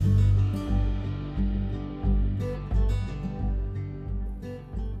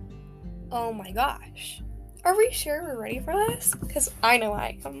Oh my gosh. Are we sure we're ready for this? Because I know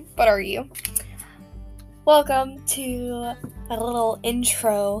I am, but are you? Welcome to a little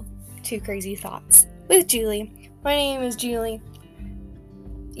intro to Crazy Thoughts with Julie. My name is Julie.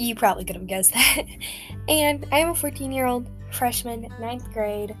 You probably could have guessed that. And I am a 14-year-old freshman, 9th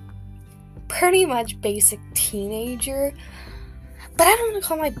grade, pretty much basic teenager. But I don't want to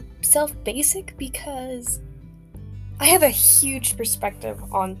call myself basic because I have a huge perspective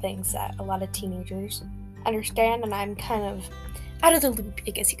on things that a lot of teenagers understand, and I'm kind of out of the loop,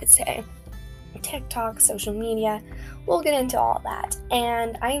 I guess you could say. TikTok, social media, we'll get into all that.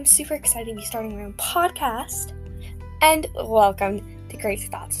 And I am super excited to be starting my own podcast. And welcome to Crazy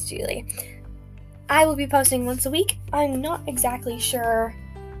Thoughts with Julie. I will be posting once a week. I'm not exactly sure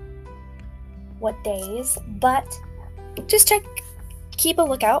what days, but just keep a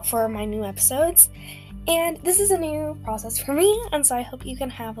lookout for my new episodes. And this is a new process for me, and so I hope you can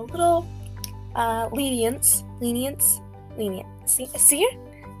have a little lenience. See?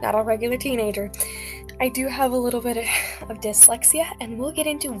 Not a regular teenager. I do have a little bit of dyslexia, and we'll get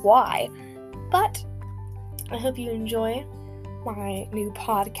into why. But I hope you enjoy my new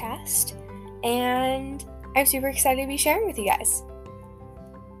podcast, and I'm super excited to be sharing with you guys.